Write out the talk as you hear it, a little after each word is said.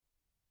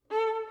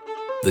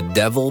The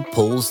Devil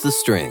Pulls the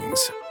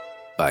Strings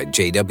by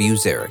J.W.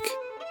 Zarek.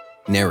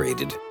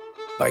 Narrated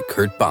by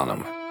Kurt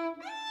Bonham.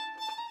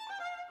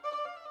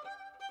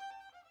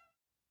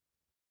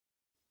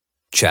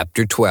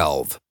 Chapter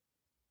 12.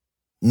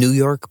 New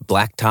York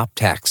Blacktop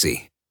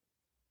Taxi.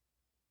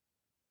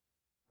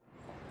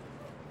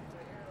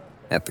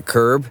 At the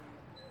curb,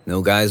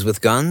 no guys with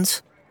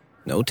guns,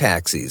 no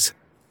taxis.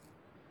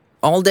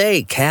 All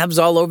day, cabs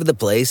all over the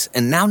place,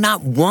 and now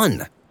not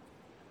one.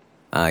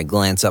 I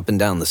glance up and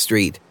down the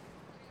street.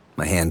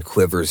 My hand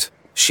quivers,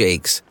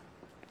 shakes.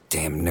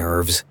 Damn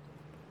nerves.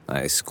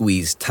 I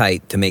squeeze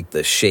tight to make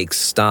the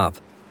shakes stop.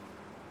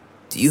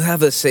 "Do you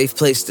have a safe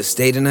place to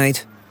stay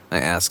tonight?" I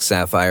ask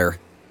Sapphire.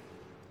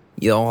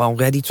 "You're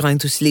already trying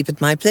to sleep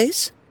at my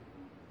place?"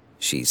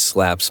 She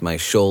slaps my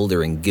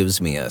shoulder and gives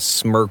me a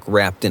smirk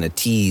wrapped in a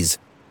tease.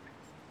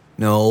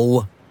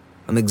 "No,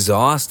 I'm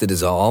exhausted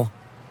is all.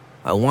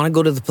 I want to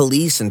go to the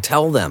police and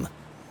tell them.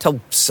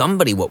 Tell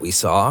somebody what we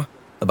saw.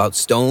 About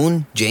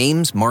Stone,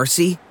 James,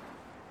 Marcy."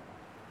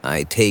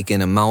 I take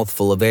in a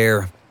mouthful of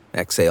air,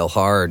 exhale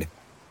hard.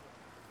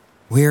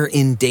 We're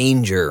in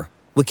danger.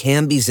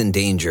 Wicambie's in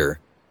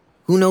danger.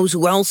 Who knows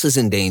who else is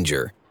in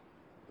danger?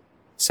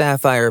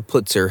 Sapphire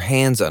puts her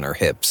hands on her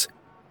hips.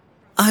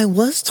 "I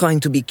was trying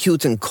to be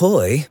cute and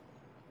coy.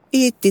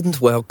 It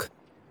didn't work."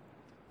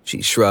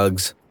 She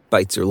shrugs,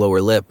 bites her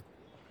lower lip.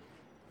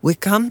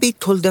 "Wicambie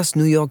told us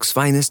New York's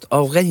finest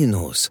already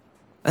knows,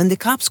 and the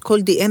cops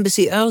called the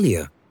embassy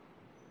earlier."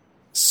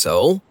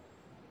 "So?"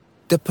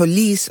 "The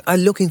police are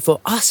looking for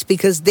us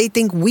because they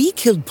think we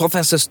killed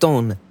Professor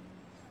Stone."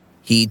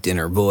 Heat in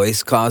her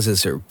voice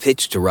causes her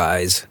pitch to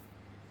rise.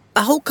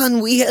 "How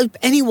can we help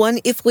anyone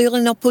if we're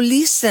in a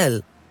police cell?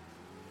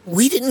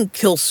 We didn't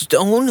kill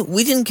Stone.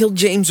 We didn't kill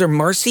James or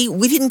Marcy.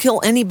 We didn't kill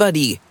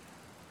anybody."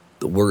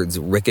 The words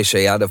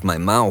ricochet out of my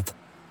mouth.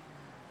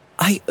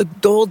 "I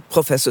adored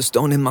Professor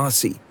Stone and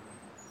Marcy,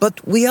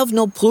 but we have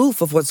no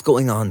proof of what's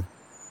going on.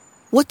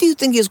 What do you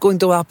think is going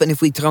to happen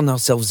if we turn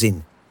ourselves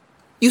in?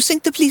 You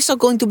think the police are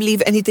going to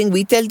believe anything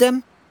we tell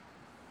them?"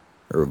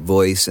 Her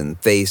voice and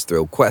face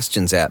throw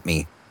questions at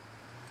me.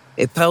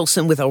 "A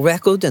person with a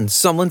record and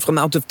someone from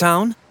out of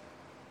town?"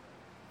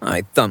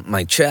 I thump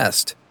my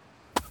chest.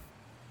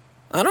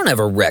 "I don't have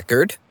a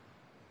record."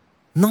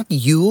 "Not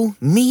you,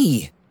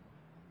 me."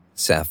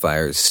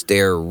 Sapphire's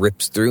stare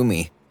rips through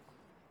me.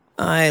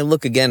 I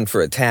look again for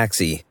a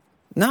taxi,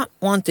 not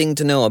wanting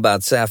to know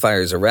about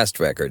Sapphire's arrest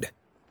record.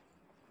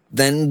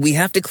 "Then we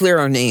have to clear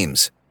our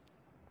names."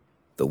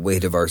 The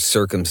weight of our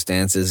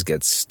circumstances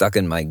gets stuck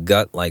in my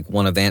gut like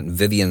one of Aunt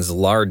Vivian's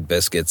lard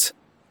biscuits.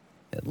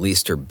 At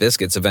least her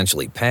biscuits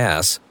eventually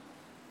pass.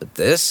 But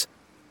this?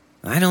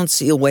 I don't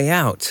see a way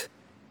out.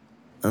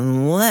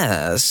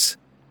 Unless...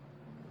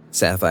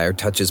 Sapphire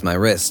touches my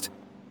wrist.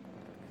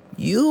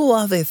 "You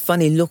have a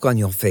funny look on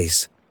your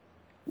face.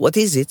 What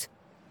is it?"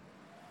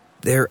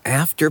 "They're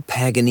after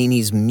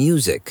Paganini's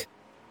music."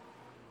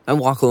 I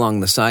walk along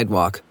the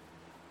sidewalk.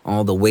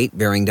 All the weight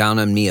bearing down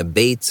on me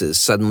abates as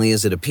suddenly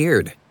as it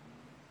appeared.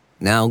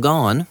 Now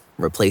gone,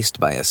 replaced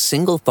by a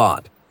single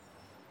thought.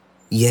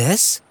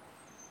 "Yes?"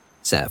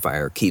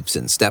 Sapphire keeps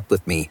in step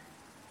with me.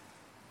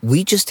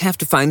 "We just have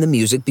to find the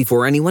music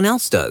before anyone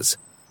else does."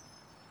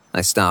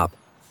 I stop,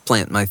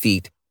 plant my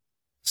feet,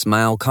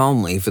 smile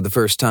calmly for the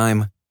first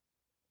time.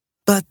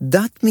 "But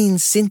that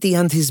means Sinti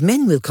and his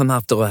men will come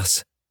after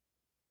us."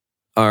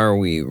 "Are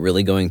we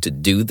really going to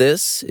do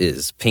this?"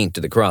 is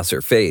painted across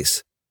her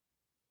face.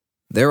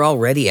 "They're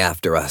already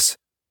after us.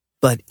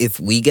 But if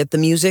we get the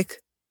music,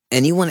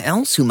 anyone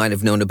else who might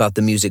have known about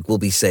the music will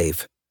be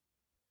safe.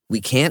 We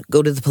can't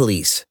go to the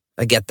police.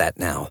 I get that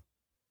now.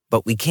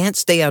 But we can't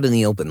stay out in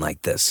the open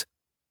like this.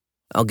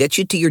 I'll get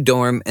you to your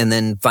dorm and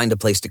then find a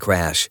place to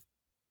crash.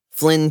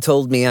 Flynn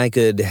told me I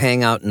could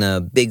hang out in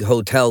a big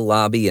hotel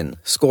lobby and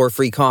score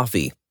free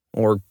coffee,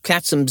 or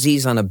catch some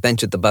Z's on a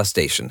bench at the bus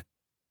station."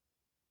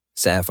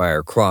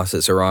 Sapphire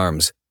crosses her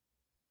arms.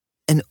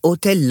 "An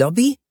hotel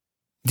lobby?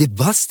 The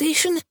bus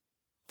station?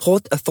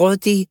 Port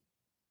Authority?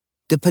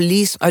 The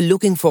police are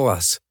looking for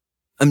us.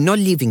 I'm not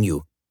leaving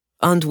you,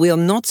 and we are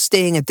not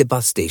staying at the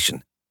bus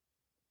station."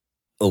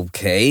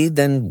 "Okay,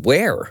 then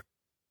where?"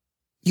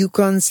 "You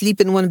can sleep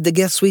in one of the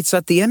guest suites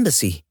at the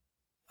embassy,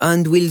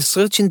 and we'll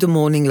search in the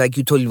morning like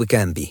you told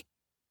Wicambie."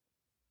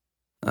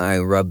 I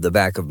rub the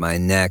back of my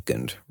neck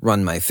and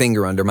run my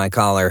finger under my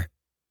collar.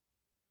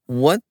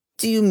 "What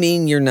do you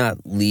mean you're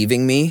not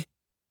leaving me?"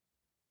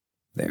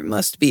 There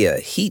must be a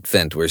heat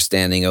vent we're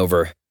standing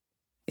over.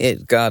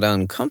 It got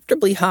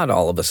uncomfortably hot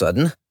all of a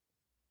sudden.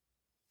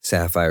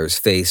 Sapphire's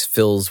face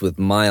fills with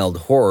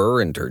mild horror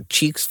and her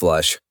cheeks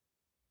flush.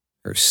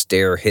 Her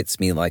stare hits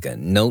me like a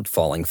note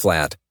falling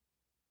flat.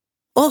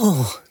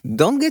 "Oh,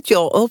 don't get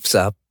your hopes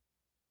up."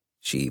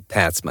 She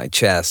pats my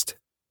chest.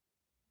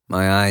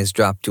 My eyes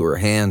drop to her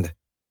hand.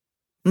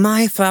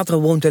 "My father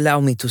won't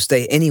allow me to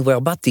stay anywhere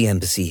but the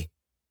embassy.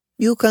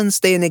 You can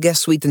stay in a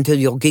guest suite until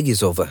your gig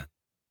is over."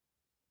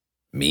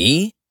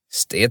 "Me?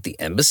 Stay at the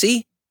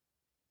embassy?"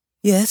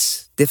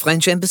 "Yes, the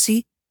French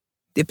embassy.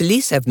 The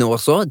police have no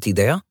authority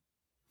there.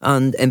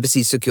 and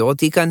embassy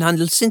security can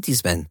handle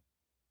Cindy's men.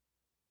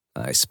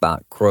 I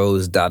spot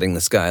crows dotting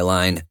the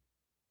skyline.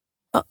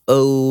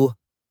 Uh-oh.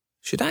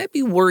 Should I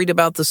be worried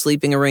about the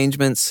sleeping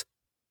arrangements?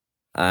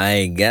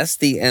 I guess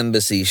the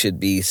embassy should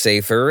be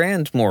safer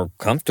and more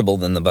comfortable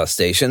than the bus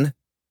station.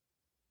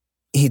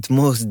 It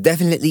most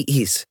definitely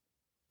is.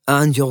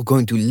 And you're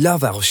going to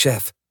love our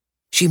chef.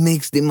 She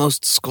makes the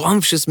most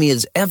scrumptious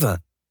meals ever.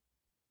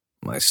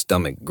 My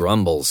stomach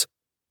grumbles.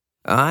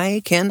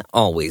 I can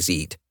always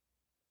eat.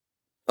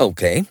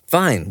 Okay,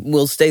 fine,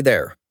 we'll stay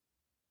there.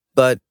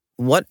 But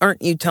what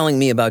aren't you telling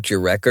me about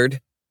your record?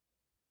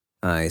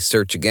 I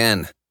search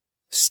again.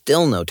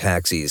 Still no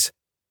taxis.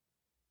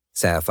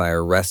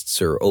 Sapphire rests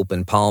her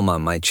open palm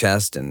on my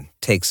chest and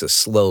takes a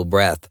slow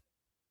breath.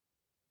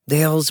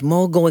 There's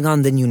more going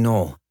on than you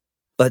know.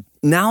 But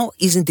now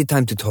isn't the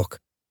time to talk.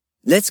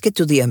 Let's get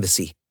to the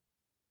embassy.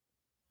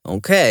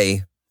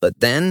 Okay, but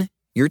then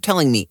you're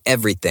telling me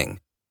everything.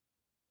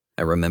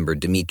 I remember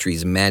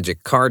Dimitri's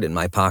magic card in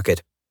my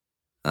pocket.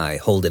 I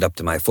hold it up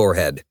to my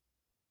forehead.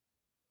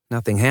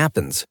 Nothing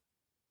happens.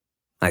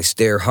 I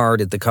stare hard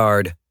at the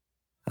card.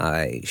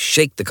 I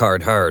shake the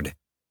card hard.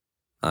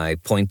 I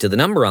point to the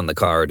number on the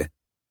card.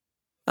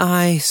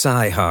 I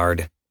sigh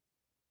hard.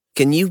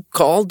 Can you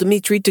call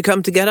Dimitri to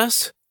come to get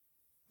us?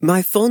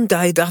 My phone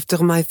died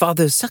after my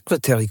father's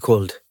secretary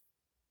called.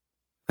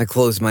 I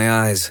close my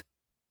eyes.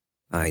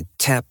 I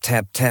tap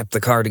the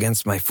card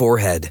against my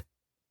forehead.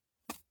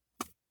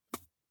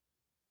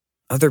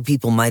 Other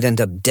people might end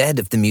up dead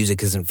if the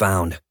music isn't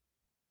found.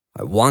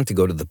 I want to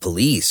go to the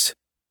police,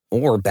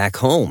 or back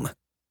home.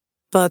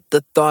 But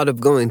the thought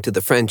of going to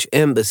the French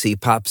embassy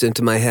pops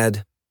into my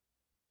head.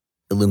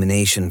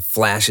 Illumination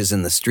flashes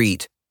in the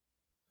street.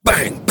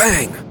 Bang,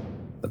 bang!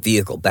 A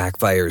vehicle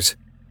backfires.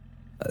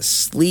 A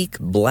sleek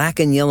black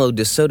and yellow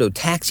DeSoto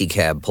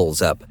taxicab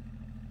pulls up.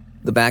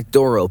 The back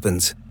door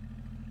opens.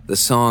 The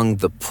song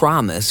The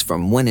Promise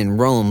from When in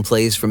Rome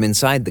plays from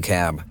inside the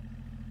cab.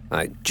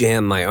 I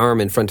jam my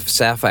arm in front of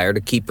Sapphire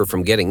to keep her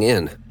from getting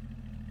in.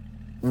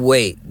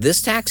 Wait,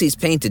 this taxi's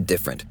painted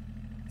different.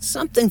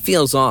 Something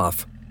feels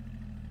off.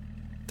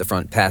 The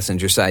front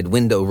passenger side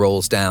window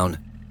rolls down.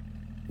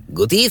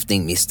 Good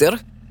evening, mister.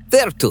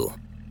 Where to?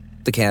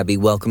 The cabbie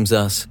welcomes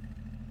us.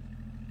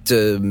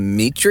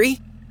 Dimitri?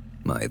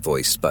 My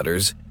voice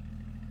sputters.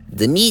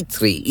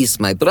 Dimitri is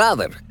my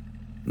brother.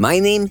 My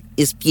name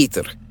is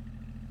Peter.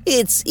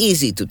 It's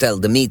easy to tell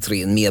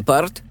Dimitri and me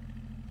apart.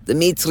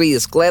 Dimitri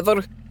is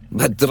clever,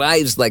 but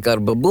drives like our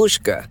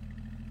babushka.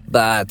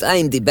 But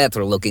I'm the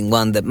better-looking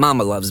one that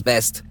Mama loves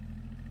best.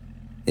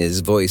 His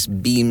voice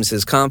beams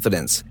his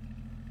confidence.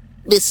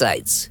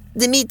 Besides,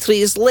 Dimitri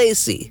is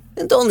lazy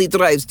and only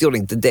drives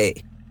during the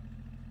day.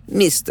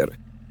 Mister,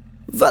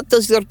 what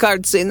does your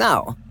card say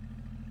now?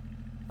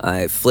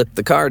 I flip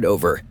the card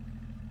over.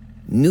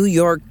 New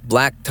York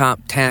Blacktop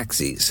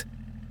Taxis.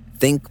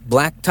 Think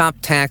Blacktop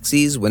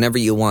Taxis whenever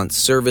you want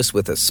service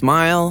with a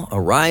smile,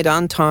 a ride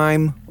on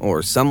time,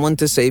 or someone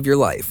to save your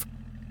life.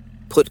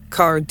 Put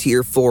card to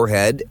your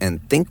forehead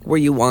and think where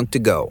you want to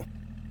go.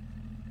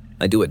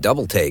 I do a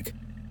double take.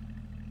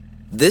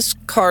 This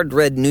card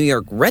read New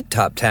York Red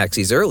Top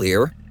Taxis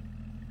earlier.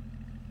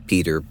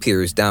 Peter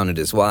peers down at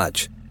his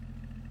watch.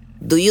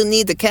 Do you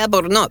need a cab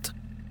or not?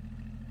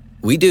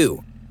 We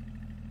do.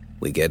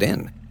 We get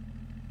in.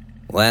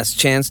 Last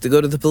chance to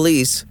go to the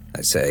police,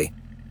 I say.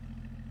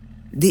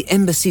 The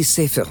embassy's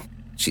safer,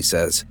 she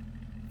says.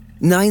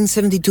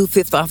 972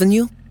 Fifth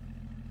Avenue?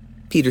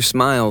 Peter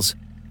smiles,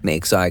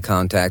 makes eye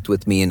contact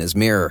with me in his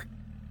mirror.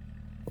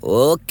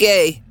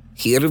 Okay,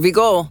 here we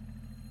go.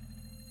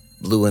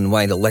 Blue and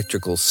white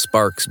electrical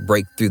sparks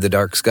break through the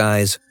dark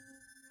skies.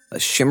 A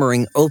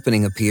shimmering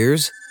opening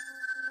appears.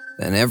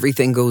 Then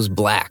everything goes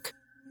black.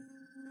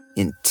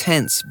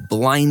 Intense,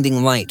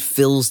 blinding light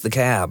fills the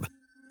cab.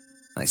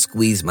 I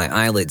squeeze my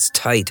eyelids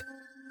tight.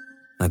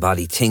 My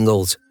body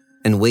tingles,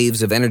 and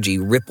waves of energy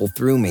ripple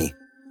through me.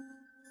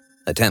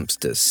 Attempts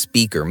to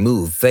speak or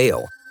move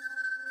fail.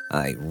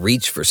 I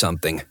reach for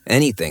something,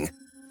 anything.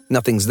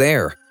 Nothing's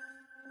there.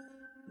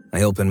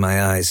 I open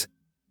my eyes.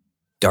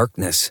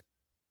 Darkness.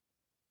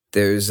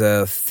 There's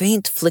a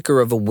faint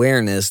flicker of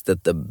awareness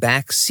that the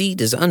back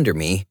seat is under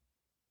me.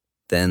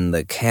 Then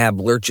the cab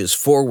lurches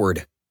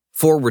forward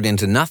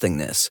into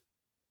nothingness.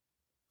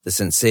 The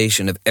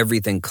sensation of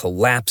everything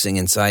collapsing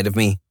inside of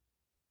me.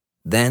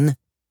 Then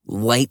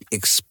light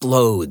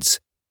explodes.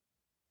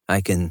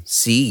 I can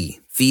see,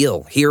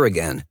 feel, hear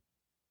again.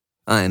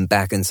 I'm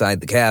back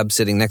inside the cab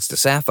sitting next to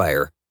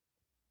Sapphire.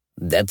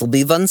 That'll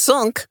be one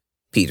sunk,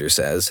 Peter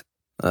says,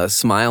 a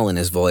smile in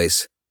his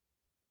voice.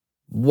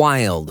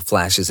 Wild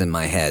flashes in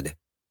my head,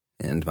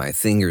 and my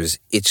fingers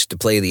itch to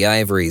play the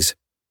ivories,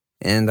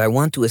 and I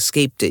want to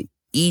escape to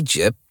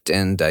Egypt,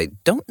 and I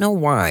don't know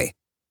why.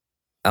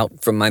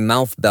 Out from my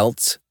mouth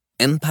belts,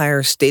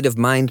 Empire State of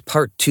Mind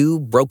Part 2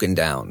 Broken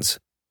Downs.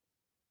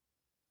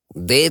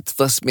 That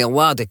was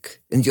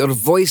melodic, and your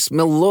voice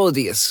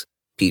melodious,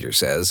 Peter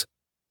says.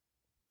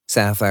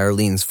 Sapphire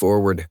leans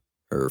forward,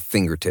 her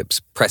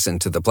fingertips press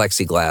into the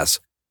plexiglass.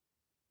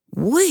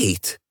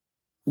 Wait!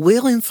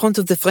 We're in front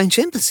of the French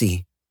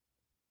embassy.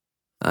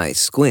 I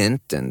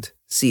squint and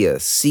see a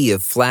sea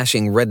of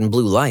flashing red and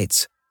blue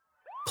lights.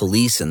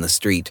 Police in the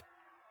street.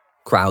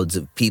 Crowds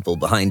of people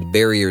behind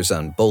barriers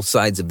on both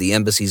sides of the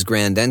embassy's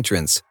grand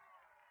entrance.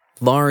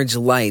 Large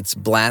lights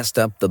blast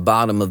up the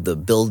bottom of the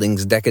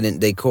building's decadent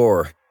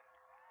decor.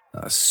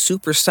 A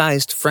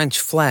supersized French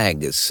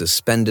flag is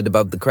suspended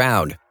above the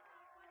crowd.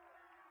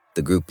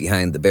 The group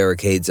behind the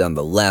barricades on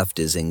the left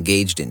is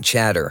engaged in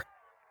chatter.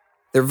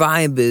 Their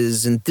vibe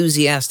is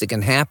enthusiastic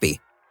and happy,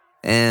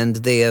 and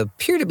they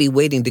appear to be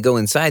waiting to go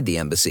inside the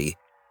embassy.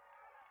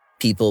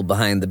 People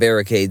behind the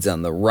barricades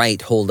on the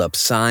right hold up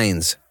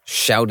signs,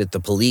 shout at the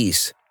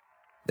police.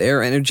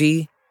 Their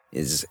energy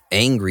is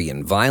angry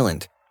and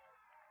violent.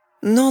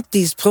 Not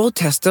these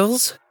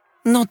protesters.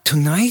 Not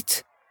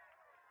tonight.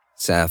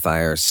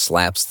 Sapphire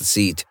slaps the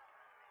seat.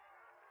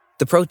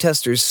 The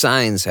protesters'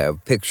 signs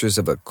have pictures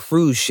of a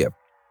cruise ship,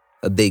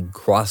 a big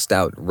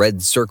crossed-out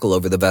red circle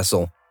over the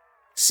vessel,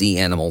 sea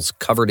animals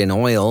covered in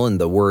oil, and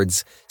the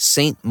words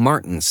St.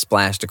 Martin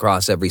splashed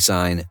across every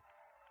sign.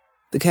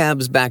 The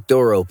cab's back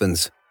door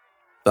opens,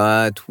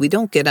 but we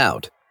don't get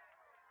out.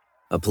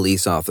 A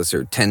police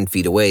officer 10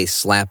 feet away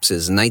slaps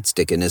his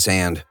nightstick in his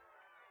hand.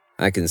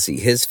 I can see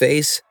his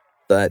face,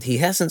 but he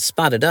hasn't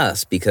spotted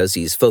us because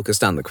he's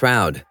focused on the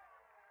crowd.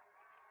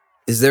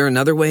 Is there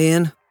another way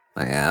in?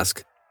 I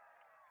ask.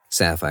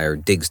 Sapphire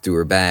digs through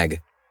her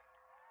bag.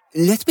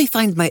 Let me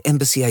find my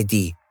embassy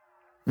ID.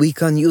 We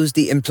can use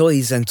the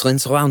employees'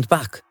 entrance round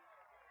back.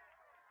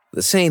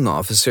 The same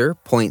officer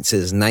points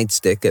his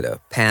nightstick at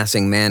a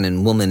passing man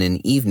and woman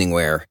in evening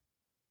wear.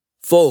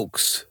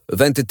 Folks,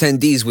 event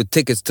attendees with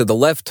tickets to the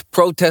left,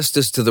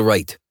 protesters to the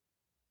right.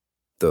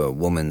 The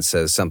woman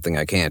says something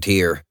I can't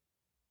hear.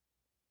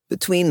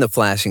 Between the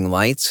flashing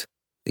lights,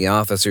 the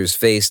officer's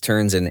face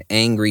turns an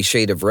angry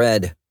shade of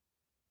red.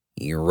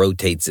 He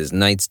rotates his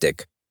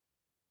nightstick.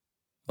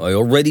 I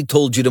already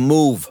told you to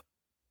move.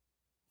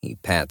 He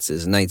pats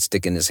his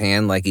nightstick in his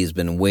hand like he's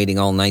been waiting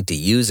all night to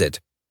use it.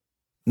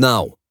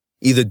 Now,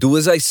 either do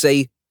as I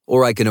say,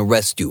 or I can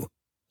arrest you.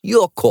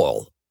 Your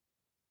call.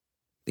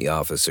 The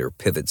officer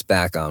pivots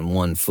back on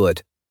one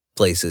foot,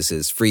 places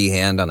his free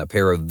hand on a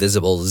pair of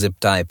visible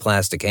zip-tie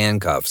plastic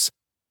handcuffs.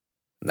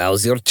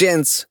 Now's your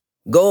chance.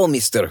 Go,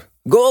 mister.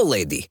 Go,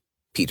 lady,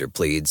 Peter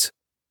pleads.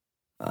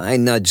 I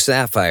nudge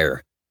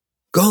Sapphire.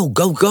 Go,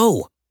 go,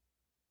 go.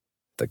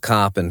 The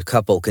cop and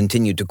couple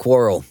continue to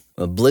quarrel,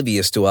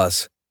 oblivious to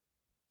us.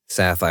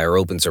 Sapphire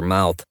opens her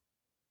mouth.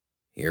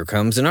 Here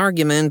comes an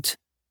argument.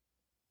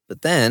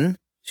 But then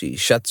she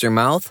shuts her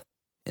mouth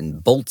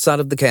and bolts out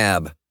of the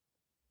cab.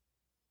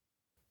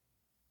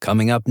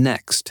 Coming up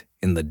next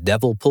in The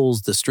Devil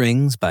Pulls the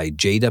Strings by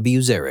J.W.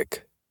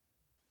 Zarek.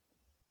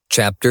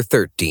 Chapter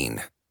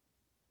 13.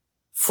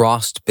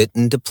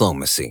 Frostbitten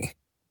Diplomacy.